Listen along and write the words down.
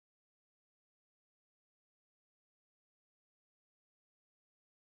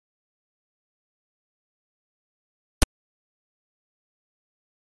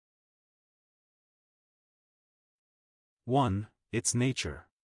1. Its nature.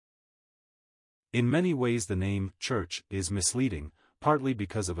 In many ways the name church is misleading, partly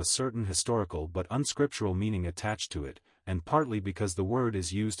because of a certain historical but unscriptural meaning attached to it, and partly because the word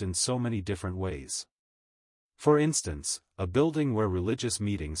is used in so many different ways. For instance, a building where religious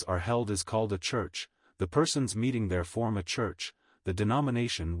meetings are held is called a church, the persons meeting there form a church, the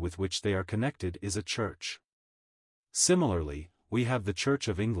denomination with which they are connected is a church. Similarly, we have the Church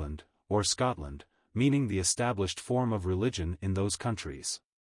of England, or Scotland, meaning the established form of religion in those countries.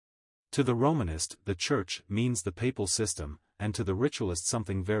 To the Romanist, the Church means the papal system, and to the ritualist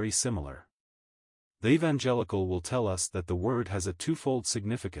something very similar. The evangelical will tell us that the word has a twofold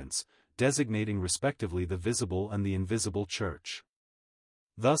significance, designating respectively the visible and the invisible church.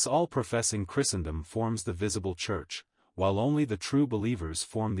 Thus all professing Christendom forms the visible church, while only the true believers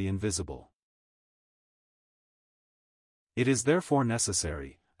form the invisible. It is therefore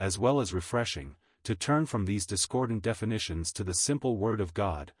necessary, as well as refreshing, to turn from these discordant definitions to the simple Word of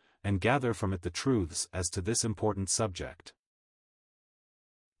God, and gather from it the truths as to this important subject.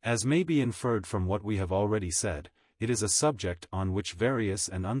 As may be inferred from what we have already said, it is a subject on which various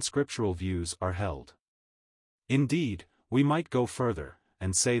and unscriptural views are held. Indeed, we might go further,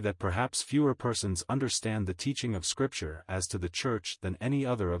 and say that perhaps fewer persons understand the teaching of Scripture as to the Church than any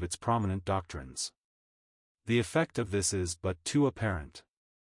other of its prominent doctrines. The effect of this is but too apparent.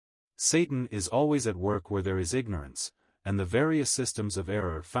 Satan is always at work where there is ignorance, and the various systems of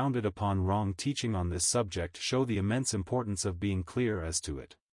error founded upon wrong teaching on this subject show the immense importance of being clear as to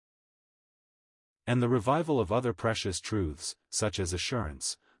it. And the revival of other precious truths, such as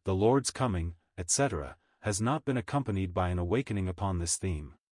assurance, the Lord's coming, etc., has not been accompanied by an awakening upon this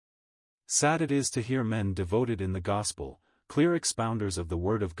theme. Sad it is to hear men devoted in the gospel, clear expounders of the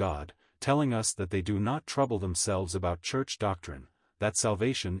Word of God, telling us that they do not trouble themselves about church doctrine, that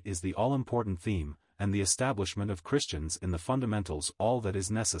salvation is the all-important theme, and the establishment of Christians in the fundamentals all that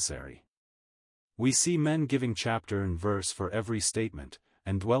is necessary. We see men giving chapter and verse for every statement,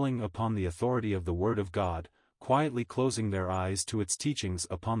 and dwelling upon the authority of the Word of God, quietly closing their eyes to its teachings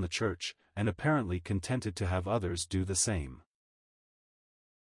upon the Church, and apparently contented to have others do the same.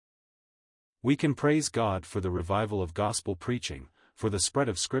 We can praise God for the revival of gospel preaching, for the spread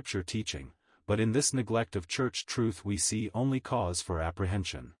of Scripture teaching, but in this neglect of church truth we see only cause for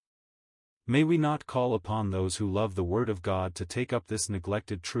apprehension. May we not call upon those who love the Word of God to take up this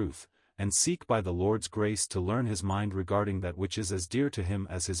neglected truth, and seek by the Lord's grace to learn His mind regarding that which is as dear to Him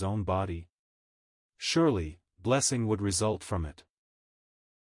as His own body? Surely, blessing would result from it.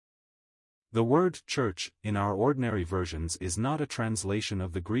 The word church in our ordinary versions is not a translation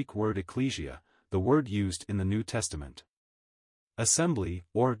of the Greek word ecclesia, the word used in the New Testament. Assembly,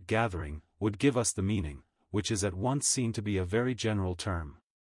 or gathering, would give us the meaning, which is at once seen to be a very general term.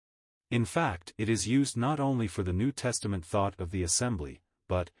 In fact, it is used not only for the New Testament thought of the assembly,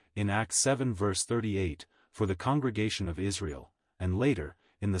 but, in Acts 7 verse 38, for the congregation of Israel, and later,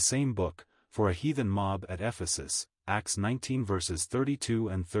 in the same book, for a heathen mob at Ephesus, Acts 19 verses 32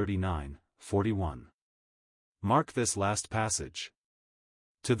 and 39, 41. Mark this last passage.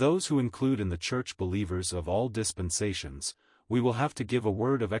 To those who include in the church believers of all dispensations, we will have to give a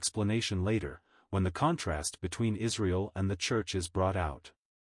word of explanation later, when the contrast between Israel and the church is brought out.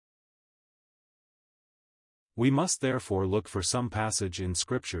 We must therefore look for some passage in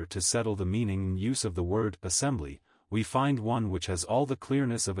Scripture to settle the meaning and use of the word assembly. We find one which has all the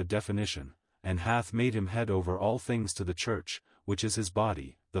clearness of a definition, and hath made him head over all things to the church, which is his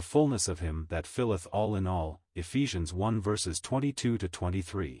body, the fullness of him that filleth all in all. Ephesians 1 verses 22 to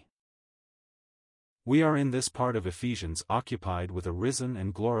 23. We are in this part of Ephesians occupied with a risen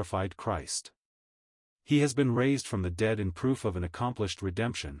and glorified Christ. He has been raised from the dead in proof of an accomplished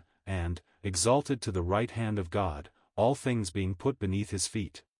redemption, and, exalted to the right hand of God, all things being put beneath his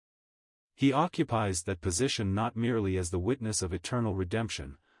feet. He occupies that position not merely as the witness of eternal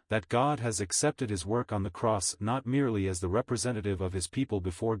redemption, that God has accepted his work on the cross not merely as the representative of his people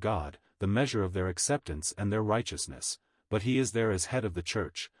before God, the measure of their acceptance and their righteousness, but he is there as head of the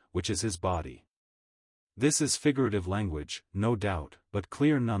church, which is his body. This is figurative language, no doubt, but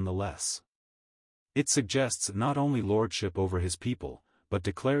clear nonetheless. It suggests not only lordship over his people, but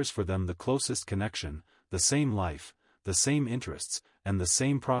declares for them the closest connection, the same life, the same interests, and the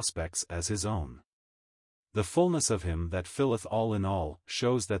same prospects as his own. The fullness of him that filleth all in all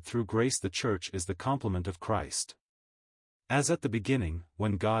shows that through grace the church is the complement of Christ. As at the beginning,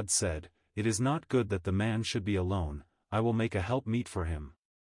 when God said, "It is not good that the man should be alone, I will make a help meet for him."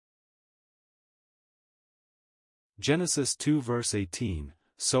 Genesis 2 verse 18,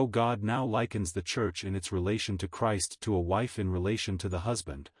 so God now likens the church in its relation to Christ to a wife in relation to the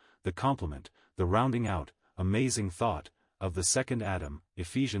husband, the complement, the rounding out, amazing thought, of the second Adam,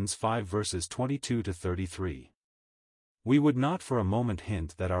 Ephesians 5 verses 22 to 33. We would not for a moment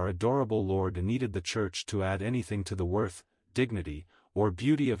hint that our adorable Lord needed the church to add anything to the worth, dignity, or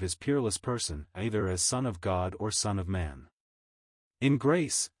beauty of his peerless person, either as Son of God or Son of Man. In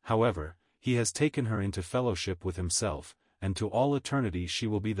grace, however, he has taken her into fellowship with himself, and to all eternity she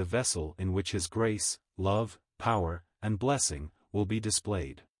will be the vessel in which his grace, love, power, and blessing will be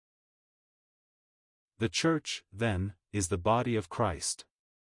displayed. The church, then, is the body of Christ.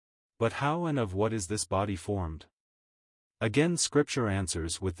 But how and of what is this body formed? Again Scripture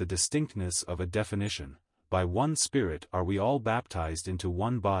answers with the distinctness of a definition: by one Spirit are we all baptized into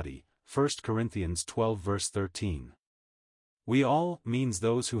one body, 1 Corinthians 12 verse 13. We all means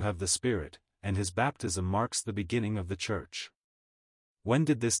those who have the Spirit, and his baptism marks the beginning of the church. When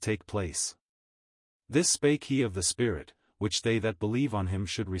did this take place? This spake he of the Spirit, which they that believe on him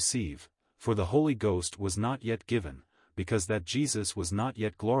should receive, for the Holy Ghost was not yet given, because that Jesus was not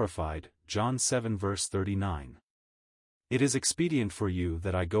yet glorified, John 7 verse 39. It is expedient for you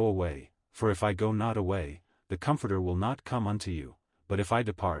that I go away, for if I go not away, the Comforter will not come unto you, but if I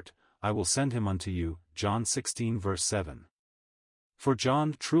depart, I will send him unto you, John 16 verse 7. For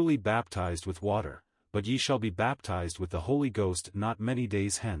John truly baptized with water, but ye shall be baptized with the Holy Ghost not many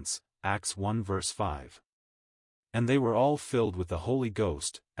days hence, Acts 1 verse 5. And they were all filled with the Holy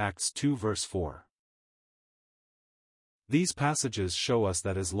Ghost, Acts 2 verse 4. These passages show us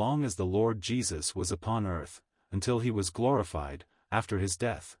that as long as the Lord Jesus was upon earth, until he was glorified, after his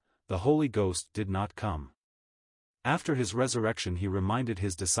death, the Holy Ghost did not come. After his resurrection he reminded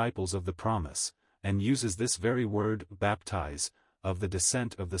his disciples of the promise, and uses this very word, baptize, of the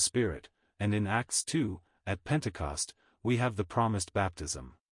descent of the Spirit, and in Acts 2, at Pentecost, we have the promised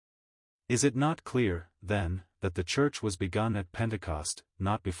baptism. Is it not clear, then, that the church was begun at Pentecost,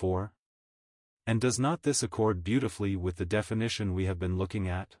 not before? And does not this accord beautifully with the definition we have been looking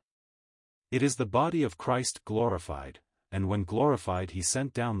at? It is the body of Christ glorified, and when glorified he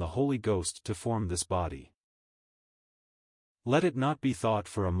sent down the Holy Ghost to form this body. Let it not be thought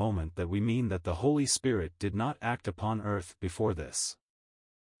for a moment that we mean that the Holy Spirit did not act upon earth before this.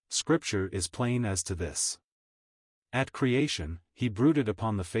 Scripture is plain as to this. At creation, he brooded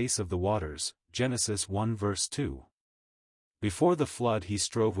upon the face of the waters, Genesis 1 verse 2. Before the flood he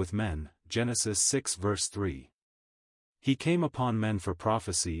strove with men, Genesis 6 verse 3. He came upon men for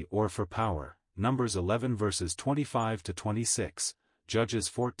prophecy or for power, Numbers 11 verses 25 to 26, Judges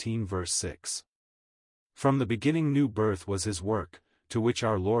 14 verse 6. From the beginning new birth was his work, to which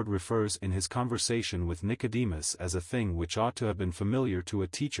our Lord refers in his conversation with Nicodemus as a thing which ought to have been familiar to a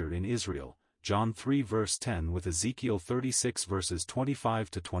teacher in Israel, John 3 verse 10 with Ezekiel 36 verses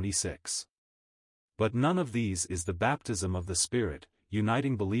 25 to 26. But none of these is the baptism of the Spirit,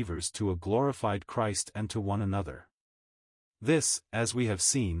 uniting believers to a glorified Christ and to one another. This, as we have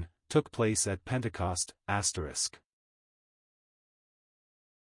seen, took place at Pentecost, ***.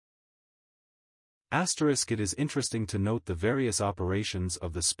 It is interesting to note the various operations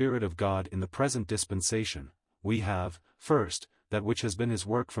of the Spirit of God in the present dispensation. We have, first, that which has been his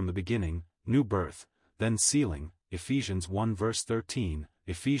work from the beginning, new birth, then sealing, Ephesians 1 verse 13,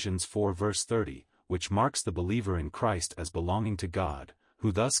 Ephesians 4 verse 30, which marks the believer in Christ as belonging to God,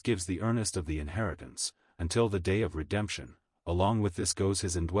 who thus gives the earnest of the inheritance, until the day of redemption. Along with this goes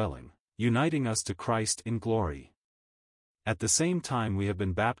his indwelling, uniting us to Christ in glory. At the same time we have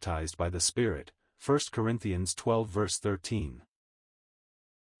been baptized by the Spirit, 1 Corinthians 12 verse 13.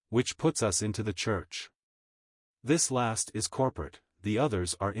 Which puts us into the church. This last is corporate, the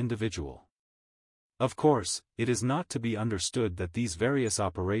others are individual. Of course, it is not to be understood that these various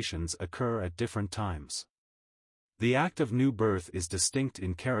operations occur at different times. The act of new birth is distinct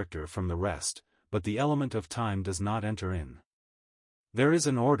in character from the rest, but the element of time does not enter in. There is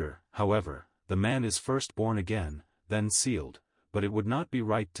an order, however: the man is first born again, then sealed, but it would not be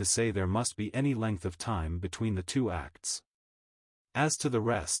right to say there must be any length of time between the two acts. As to the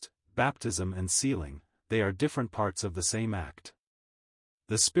rest, baptism and sealing, they are different parts of the same act.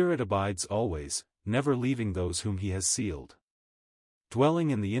 The Spirit abides always, never leaving those whom he has sealed. Dwelling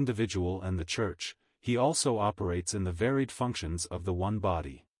in the individual and the church, he also operates in the varied functions of the one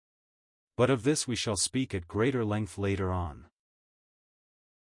body. But of this we shall speak at greater length later on.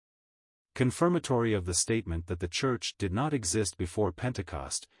 Confirmatory of the statement that the church did not exist before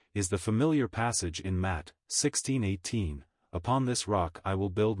Pentecost, is the familiar passage in Matt. 16:18, "Upon this rock I will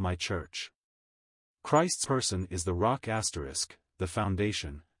build my church." Christ's person is the rock *, the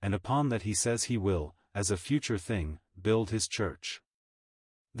foundation, and upon that he says he will, as a future thing, build his church.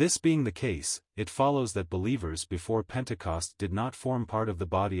 This being the case, it follows that believers before Pentecost did not form part of the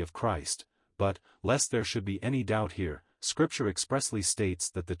body of Christ, but, lest there should be any doubt here, Scripture expressly states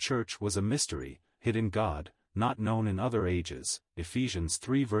that the church was a mystery, hid in God, not known in other ages. Ephesians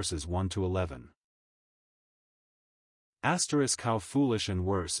 3 verses 1-11. How foolish and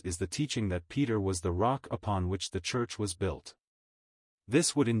worse is the teaching that Peter was the rock upon which the church was built.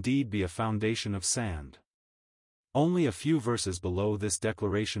 This would indeed be a foundation of sand. Only a few verses below this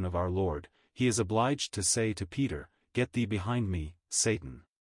declaration of our Lord, he is obliged to say to Peter, "Get thee behind me, Satan."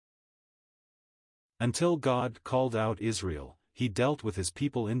 Until God called out Israel, he dealt with his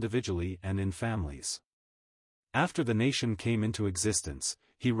people individually and in families. After the nation came into existence,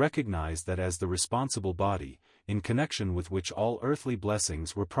 he recognized that as the responsible body, in connection with which all earthly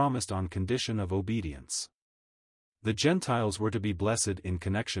blessings were promised on condition of obedience. The Gentiles were to be blessed in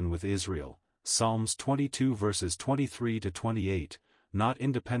connection with Israel, Psalms 22 verses 23-28, not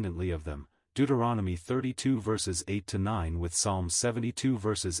independently of them, Deuteronomy 32 verses 8-9 with Psalm 72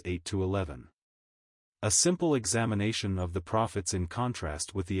 verses 8-11. A simple examination of the prophets in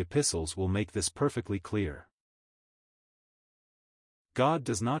contrast with the epistles will make this perfectly clear. God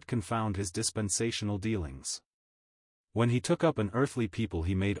does not confound his dispensational dealings. When he took up an earthly people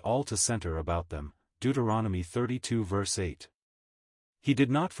he made all to center about them, Deuteronomy 32 verse 8. He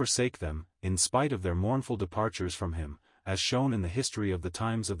did not forsake them, in spite of their mournful departures from him, as shown in the history of the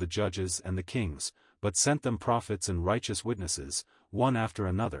times of the judges and the kings, but sent them prophets and righteous witnesses, one after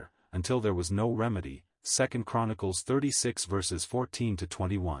another, until there was no remedy. 2 Chronicles 36 verses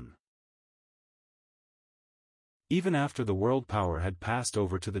 14-21. Even after the world power had passed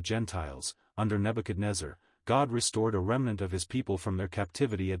over to the Gentiles, under Nebuchadnezzar, God restored a remnant of his people from their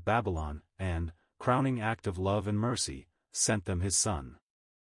captivity at Babylon, and, crowning act of love and mercy, sent them his Son.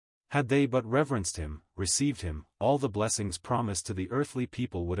 Had they but reverenced him, received him, all the blessings promised to the earthly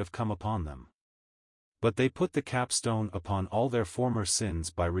people would have come upon them. But they put the capstone upon all their former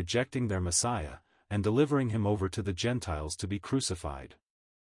sins by rejecting their Messiah, and delivering him over to the Gentiles to be crucified.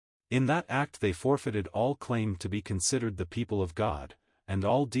 In that act they forfeited all claim to be considered the people of God, and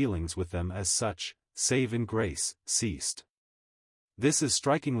all dealings with them as such, save in grace, ceased. This is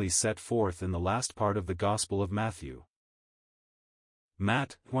strikingly set forth in the last part of the Gospel of Matthew.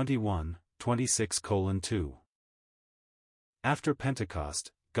 Matt 21:26-2. After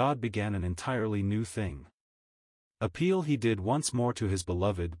Pentecost, God began an entirely new thing. Appeal he did once more to his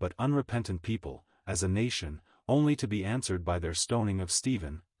beloved but unrepentant people, as a nation, only to be answered by their stoning of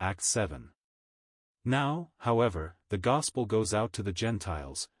Stephen, Acts 7. Now, however, the gospel goes out to the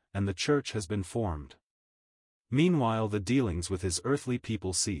Gentiles, and the church has been formed. Meanwhile the dealings with his earthly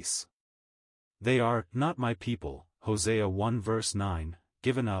people cease. They are not my people, Hosea 1 verse 9,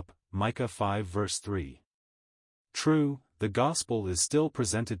 given up, Micah 5 verse 3. True, the gospel is still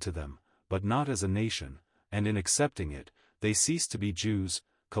presented to them, but not as a nation, and in accepting it, they cease to be Jews,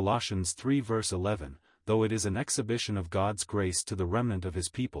 Colossians 3 verse 11, though it is an exhibition of God's grace to the remnant of his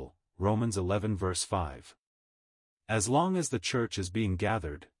people, Romans 11 verse 5. As long as the church is being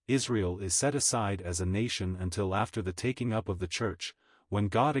gathered, Israel is set aside as a nation until after the taking up of the church, when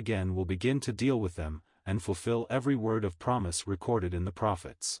God again will begin to deal with them, and fulfill every word of promise recorded in the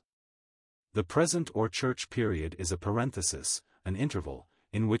prophets. The present or church period is a parenthesis, an interval,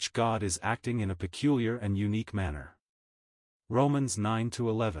 in which God is acting in a peculiar and unique manner. Romans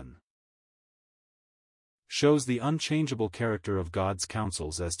 9-11 shows the unchangeable character of God's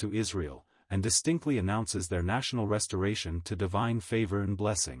counsels as to Israel, and distinctly announces their national restoration to divine favor and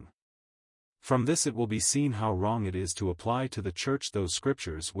blessing. From this it will be seen how wrong it is to apply to the church those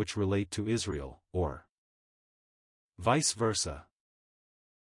scriptures which relate to Israel, or vice versa.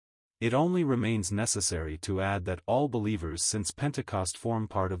 It only remains necessary to add that all believers since Pentecost form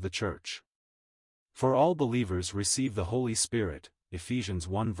part of the church. For all believers receive the Holy Spirit, Ephesians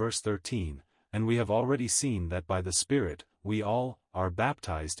 1 verse 13, and we have already seen that by the Spirit, we all are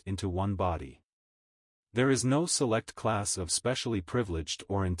baptized into one body. There is no select class of specially privileged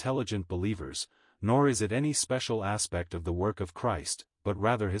or intelligent believers, nor is it any special aspect of the work of Christ, but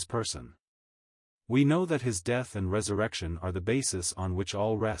rather his person. We know that his death and resurrection are the basis on which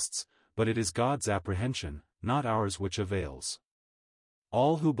all rests, but it is God's apprehension, not ours, which avails.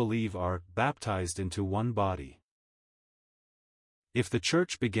 All who believe are baptized into one body. If the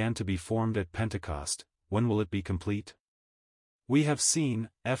church began to be formed at Pentecost, when will it be complete? We have seen,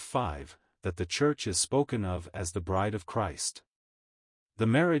 f5, that the church is spoken of as the bride of Christ. The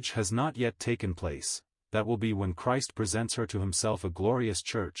marriage has not yet taken place, that will be when Christ presents her to himself, a glorious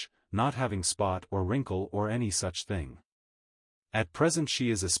church, not having spot or wrinkle or any such thing. At present she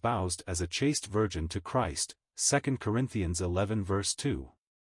is espoused as a chaste virgin to Christ, 2 Corinthians 11 verse 2.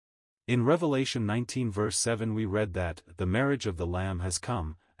 In Revelation 19 verse 7 we read that the marriage of the Lamb has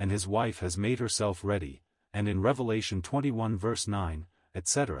come, and his wife has made herself ready, and in Revelation 21 verse 9,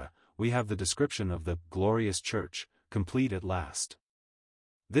 etc., we have the description of the glorious church, complete at last.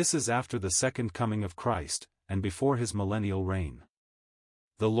 This is after the second coming of Christ, and before his millennial reign.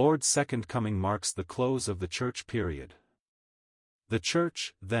 The Lord's second coming marks the close of the church period. The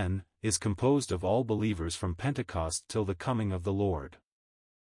church, then, is composed of all believers from Pentecost till the coming of the Lord.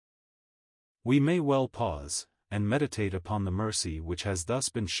 We may well pause, and meditate upon the mercy which has thus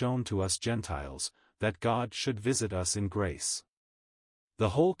been shown to us Gentiles, that God should visit us in grace. The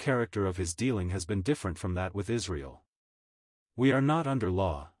whole character of his dealing has been different from that with Israel. We are not under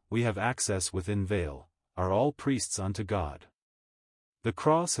law, we have access within veil, are all priests unto God. The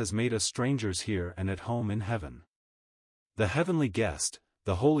cross has made us strangers here and at home in heaven. The heavenly guest,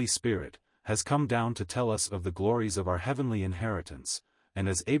 the Holy Spirit, has come down to tell us of the glories of our heavenly inheritance, and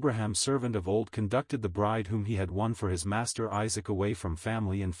as Abraham servant of old conducted the bride whom he had won for his master Isaac away from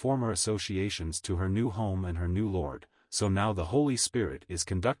family and former associations to her new home and her new Lord, so now the Holy Spirit is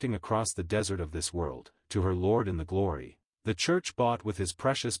conducting across the desert of this world, to her Lord in the glory, the church bought with his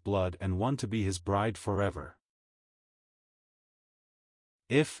precious blood and won to be his bride forever.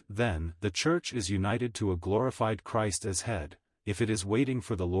 If, then, the church is united to a glorified Christ as head, if it is waiting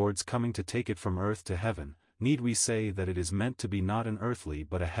for the Lord's coming to take it from earth to heaven, need we say that it is meant to be not an earthly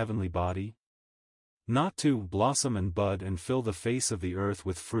but a heavenly body? Not to blossom and bud and fill the face of the earth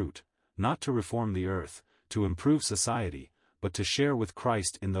with fruit, not to reform the earth, to improve society, but to share with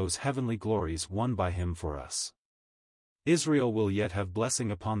Christ in those heavenly glories won by him for us. Israel will yet have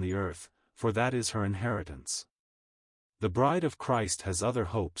blessing upon the earth, for that is her inheritance. The bride of Christ has other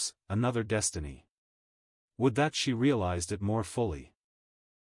hopes, another destiny. Would that she realized it more fully.